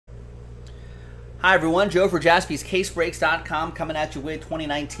Hi everyone, Joe for JaspysCaseBreaks.com coming at you with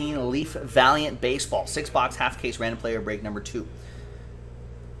 2019 Leaf Valiant Baseball. 6-box half case random player break number 2.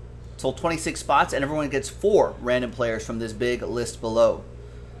 Sold 26 spots and everyone gets 4 random players from this big list below.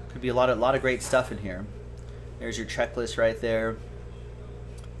 Could be a lot of great stuff in here. There's your checklist right there.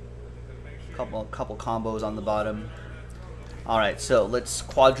 Couple combos on the bottom. Alright, so let's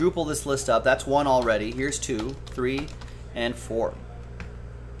quadruple this list up. That's 1 already. Here's 2, 3, and 4.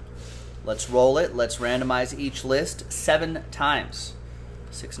 Let's roll it. Let's randomize each list 7 times.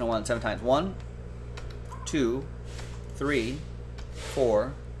 6 and a 1, 7 times. 1, 2, 3,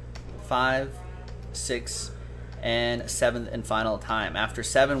 4, 5, 6, and 7th and final time. After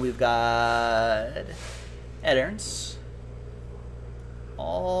 7, we've got Ed Aarons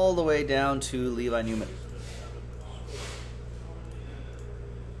all the way down to Levi Newman.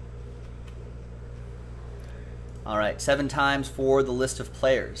 All right, 7 times for the list of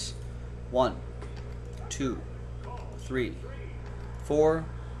players. 1, 2, 3, 4,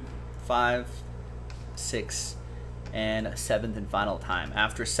 5, 6, and 7th and final time.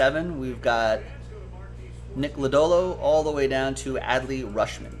 After 7, we've got Nick Lodolo all the way down to Adley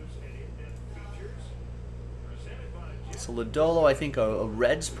Rutschman. So Lodolo, I think, a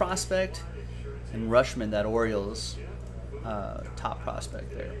Reds prospect, and Rutschman, that Orioles top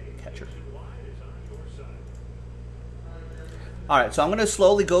prospect there, catcher. All right, so I'm going to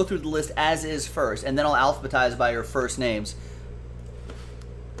slowly go through the list as is first, and then I'll alphabetize by your first names.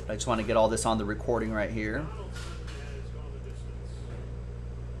 I just want to get all this on the recording right here.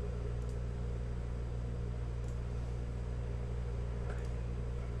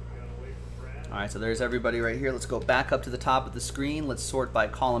 All right, so there's everybody right here. Let's go back up to the top of the screen. Let's sort by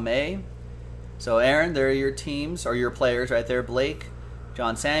column A. So Aaron, there are your teams, or your players right there. Blake,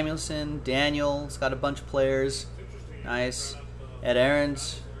 John Samuelson, Daniel's got a bunch of players. Nice. Ed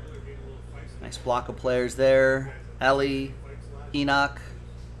Aarons, nice block of players there. Ellie, Enoch,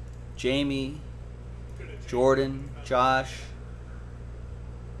 Jamie, Jordan, Josh.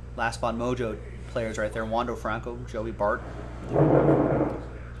 Last spot Mojo players right there. Wando Franco, Joey Bart,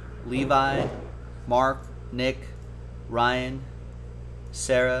 Levi, Mark, Nick, Ryan,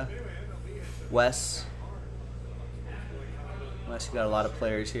 Sarah, Wes. Wes, you got a lot of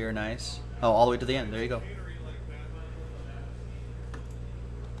players here. Nice. Oh, all the way to the end. There you go.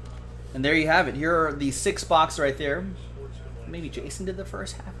 And there you have it. Here are the 6 boxes right there. Maybe Jason did the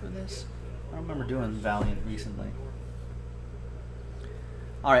first half of this. I don't remember doing Valiant recently.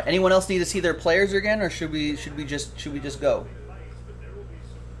 All right. Anyone else need to see their players again, or should we just go?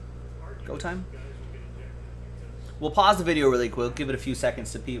 Go time. We'll pause the video really quick. Give it a few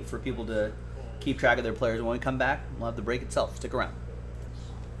seconds for people to keep track of their players. And when we come back, we'll have the break itself. Stick around.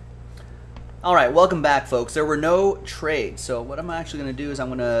 All right, welcome back, folks. There were no trades, so what I'm actually going to do is I'm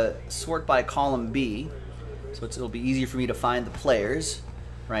going to sort by column B, so it'll be easier for me to find the players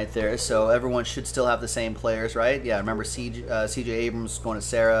right there. So everyone should still have the same players, right? Yeah, remember CJ Abrams going to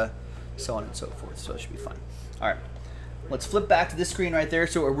Sarah, so on and so forth, so it should be fine. All right, let's flip back to this screen right there.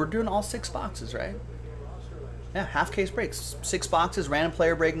 So we're doing all 6 boxes, right? Yeah, half case breaks. 6 boxes, random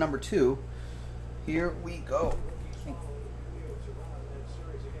player break number 2. Here we go.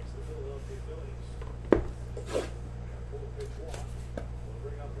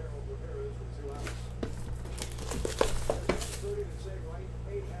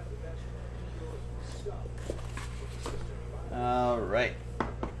 All right,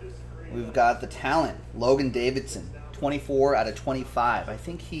 we've got the talent, Logan Davidson, 24 out of 25. I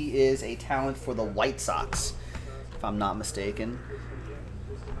think he is a talent for the White Sox, if I'm not mistaken.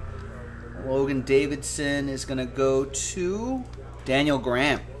 Logan Davidson is going to go to Daniel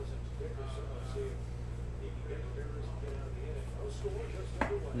Graham.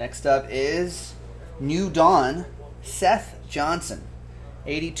 Next up is New Dawn, Seth Johnson,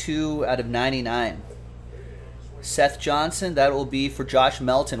 82 out of 99. Seth Johnson, that will be for Josh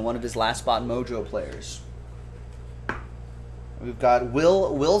Melton, one of his last spot Mojo players. We've got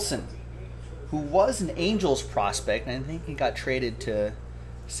Will Wilson, who was an Angels prospect, and I think he got traded to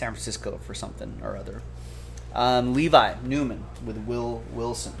San Francisco for something or other. Levi Newman with Will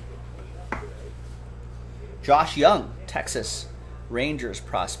Wilson. Josh Young, Texas Rangers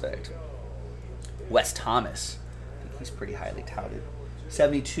prospect. Wes Thomas, I think he's pretty highly touted.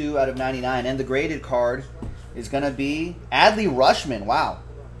 72 out of 99. And the graded card is going to be Adley Rutschman. Wow.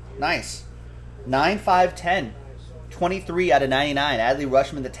 Nice. 9/5/10. 23 out of 99. Adley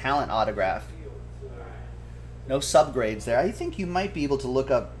Rutschman, the talent autograph. No subgrades there. I think you might be able to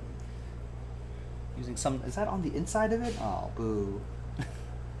look up using some... Is that on the inside of it? Oh, boo.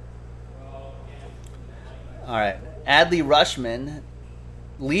 All right. Adley Rutschman.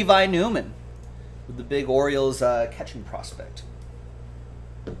 Levi Newman. with the big Orioles catching prospect.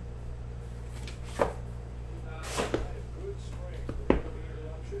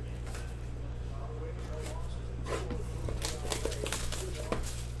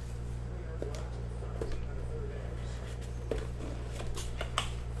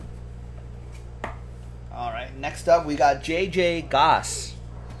 All right, next up we got J.J. Goss.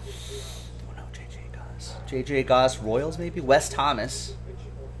 Don't know J.J. Goss. J.J. Goss Royals maybe? Wes Thomas.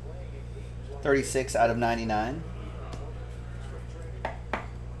 36 out of 99.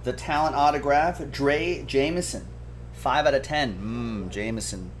 The talent autograph, Dre Jameson. 5 out of 10.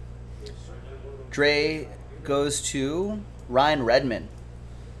 Jameson. Dre goes to Ryan Redmond.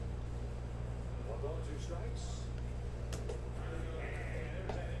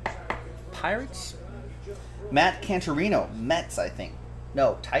 Pirates? Matt Cantorino, Mets, I think.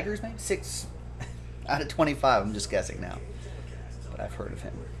 No, Tigers, maybe? 6 out of 25. I'm just guessing now. But I've heard of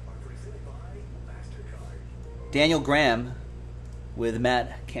him. Daniel Graham with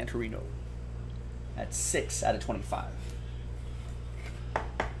Matt Cantorino at 6 out of 25.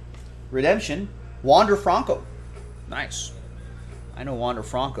 Redemption, Wander Franco. Nice. I know Wander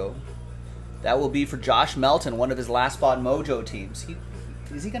Franco. That will be for Josh Melton, one of his last spot mojo teams.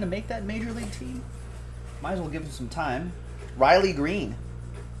 Is he going to make that major league team? Might as well give him some time. Riley Green,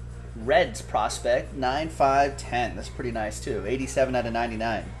 Reds prospect, 9/5/10. That's pretty nice too. 87 out of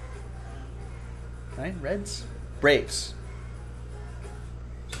 99. Right, Reds. Braves.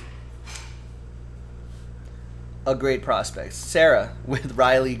 A great prospect. Sarah with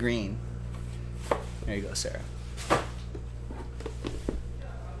Riley Green. There you go, Sarah.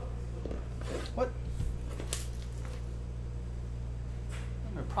 What?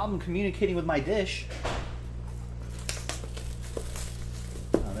 I'm having a problem communicating with my dish.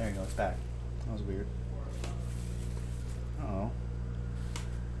 Oh, there you go. It's back. That was weird. Uh-oh.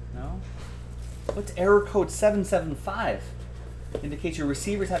 No? What's error code 775? Indicates your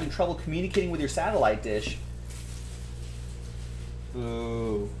receiver's having trouble communicating with your satellite dish.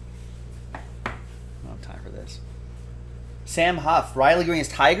 Boo. I don't have time for this. Sam Huff. Riley Green is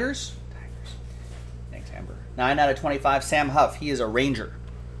Tigers? Tigers. Thanks, Amber. 9 out of 25. Sam Huff. He is a Ranger.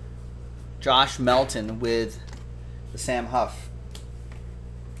 Josh Melton with the Sam Huff.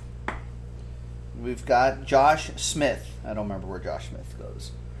 We've got Josh Smith. I don't remember where Josh Smith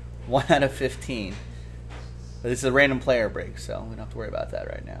goes. 1 out of 15. But this is a random player break, so we don't have to worry about that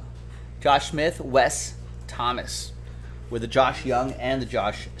right now. Josh Smith, Wes Thomas, with the Josh Young and the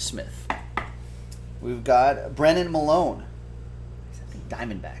Josh Smith. We've got Brennan Malone. He's at the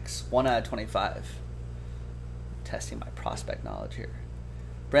Diamondbacks. 1 out of 25. Testing my prospect knowledge here.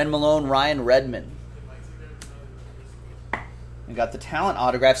 Brennan Malone, Ryan Redmond. We got the talent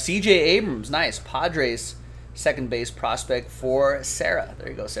autograph. C.J. Abrams, nice. Padres second base prospect for Sarah. There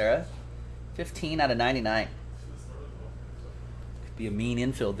you go, Sarah. 15 out of 99. Could be a mean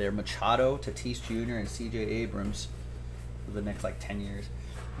infield there. Machado, Tatis Jr., and C.J. Abrams for the next, 10 years.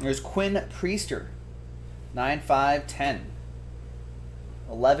 And there's Quinn Priester. 9/5/10.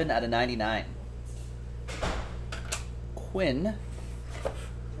 11 out of 99. Quinn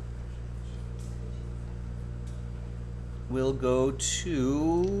will go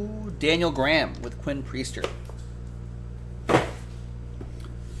to Daniel Graham with Quinn Priester.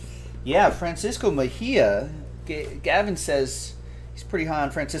 Yeah, Francisco Mejia. Gavin says he's pretty high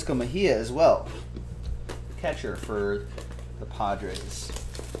on Francisco Mejia as well. The catcher for the Padres.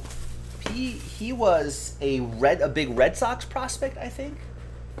 He was a big Red Sox prospect, I think,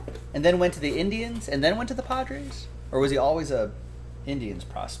 and then went to the Indians, and then went to the Padres? Or was he always a Indians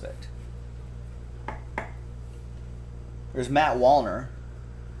prospect? There's Matt Wallner,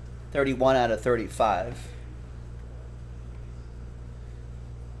 31 out of 35.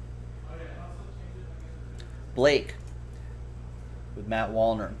 Blake with Matt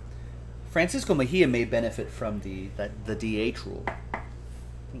Wallner. Francisco Mejia may benefit from the DH rule. I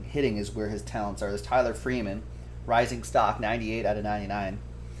think hitting is where his talents are. There's Tyler Freeman, rising stock, 98 out of 99.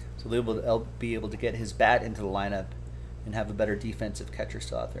 So they'll be able to get his bat into the lineup and have a better defensive catcher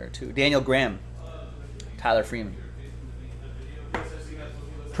still out there too. Daniel Graham, Tyler Freeman.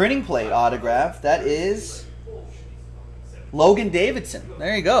 Printing plate autograph. That is Logan Davidson.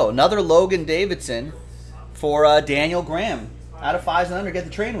 There you go. Another Logan Davidson for Daniel Graham. Out of 5s and under, get the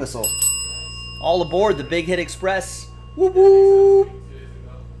train whistle. All aboard the Big Hit Express. Whoop whoop.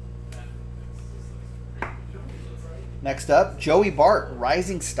 Next up, Joey Bart,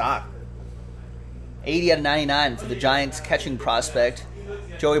 rising stock. 80 out of 99 for the Giants catching prospect.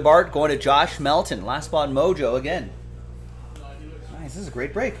 Joey Bart going to Josh Melton. Last spot mojo again. Nice, this is a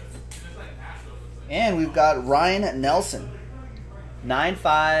great break. And we've got Ryan Nelson.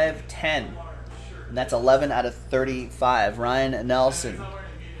 9/5/10. And that's 11 out of 35. Ryan Nelson.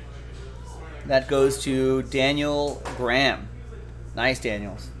 That goes to Daniel Graham. Nice,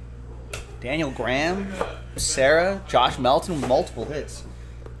 Daniels. Daniel Graham, Sarah, Josh Melton, multiple hits.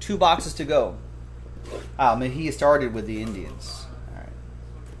 2 boxes to go. I mean, he started with the Indians. All right.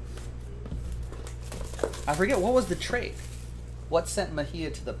 I forget, what was the trade? What sent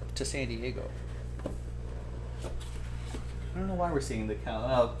Mejia to San Diego? I don't know why we're seeing the count.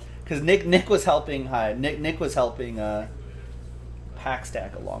 Oh, because Nick was helping. Nick was helping Pack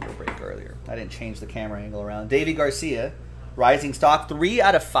Stack a longer break earlier. I didn't change the camera angle around. Davey Garcia, rising stock, 3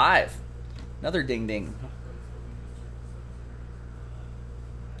 out of 5. Another ding ding.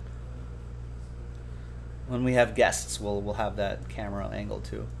 When we have guests, we'll have that camera angle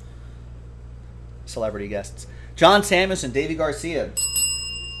too. Celebrity guests. John Samuelson, Davey Garcia,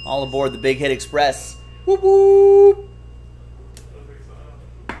 all aboard the Big Hit Express. Whoop whoop.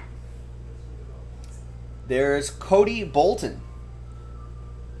 There's Cody Bolton,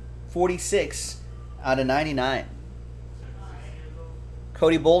 46 out of 99.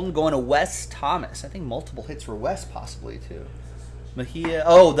 Cody Bolton going to Wes Thomas. I think multiple hits for Wes possibly too. Mejia.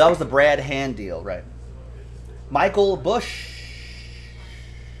 Oh, that was the Brad Hand deal, right? Michael Bush.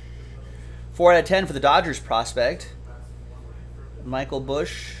 4 out of 10 for the Dodgers prospect. Michael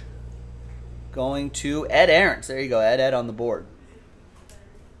Bush going to Ed Aarons. There you go, Ed on the board.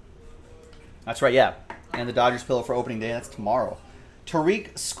 That's right, yeah. And the Dodgers pillow for opening day. That's tomorrow.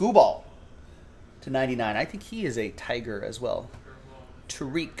 Tariq Skubal to 99. I think he is a Tiger as well.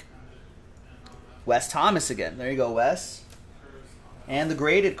 Tariq. Wes Thomas again. There you go, Wes. And the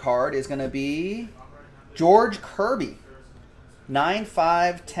graded card is going to be George Kirby.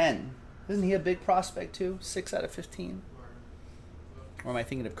 9-5-10. Isn't he a big prospect too? 6 out of 15. Or am I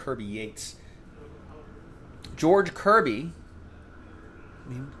thinking of Kirby Yates? George Kirby.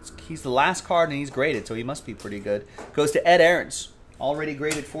 He's the last card and he's graded, so he must be pretty good. Goes to Ed Aarons. Already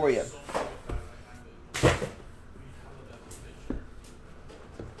graded for you.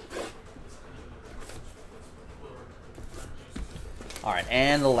 All right,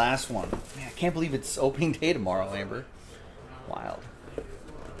 and the last one. Man, I can't believe it's opening day tomorrow, Amber. Wild.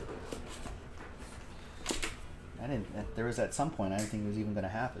 There was at some point I didn't think it was even going to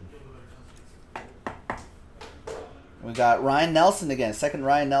happen. We got Ryan Nelson again, second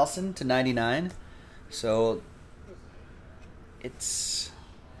Ryan Nelson to 99. So it's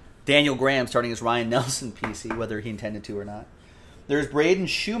Daniel Graham starting as Ryan Nelson PC, whether he intended to or not. There's Braden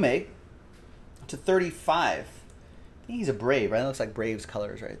Shoemake to 35. I think he's a Brave, right? That looks like Braves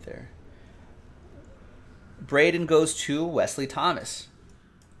colors right there. Braden goes to Wesley Thomas.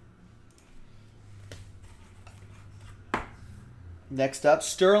 Next up,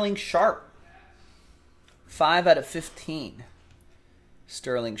 Sterling Sharp. 5 out of 15.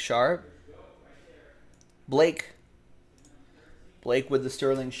 Sterling Sharp. Blake with the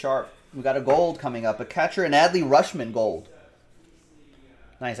Sterling Sharp. We got a gold coming up. A catcher, an Adley Rushman gold.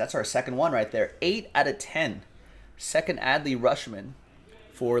 Nice, that's our second one right there. 8 out of 10. Second Adley Rushman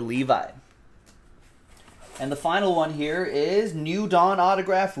for Levi. And the final one here is New Dawn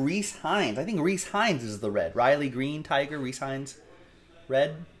autograph, Reese Hines. I think Reese Hines is the red. Riley Green, Tiger, Reese Hines,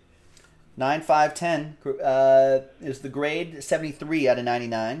 red. 9-5-10 is the grade, 73 out of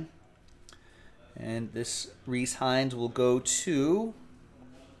 99. And this Reese Hines will go to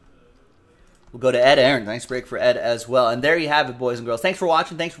Ed Aarons. Nice break for Ed as well. And there you have it, boys and girls. Thanks for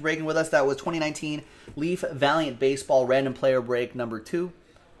watching. Thanks for breaking with us. That was 2019 Leaf Valiant Baseball Random Player Break number 2.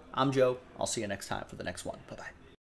 I'm Joe. I'll see you next time for the next one. Bye-bye.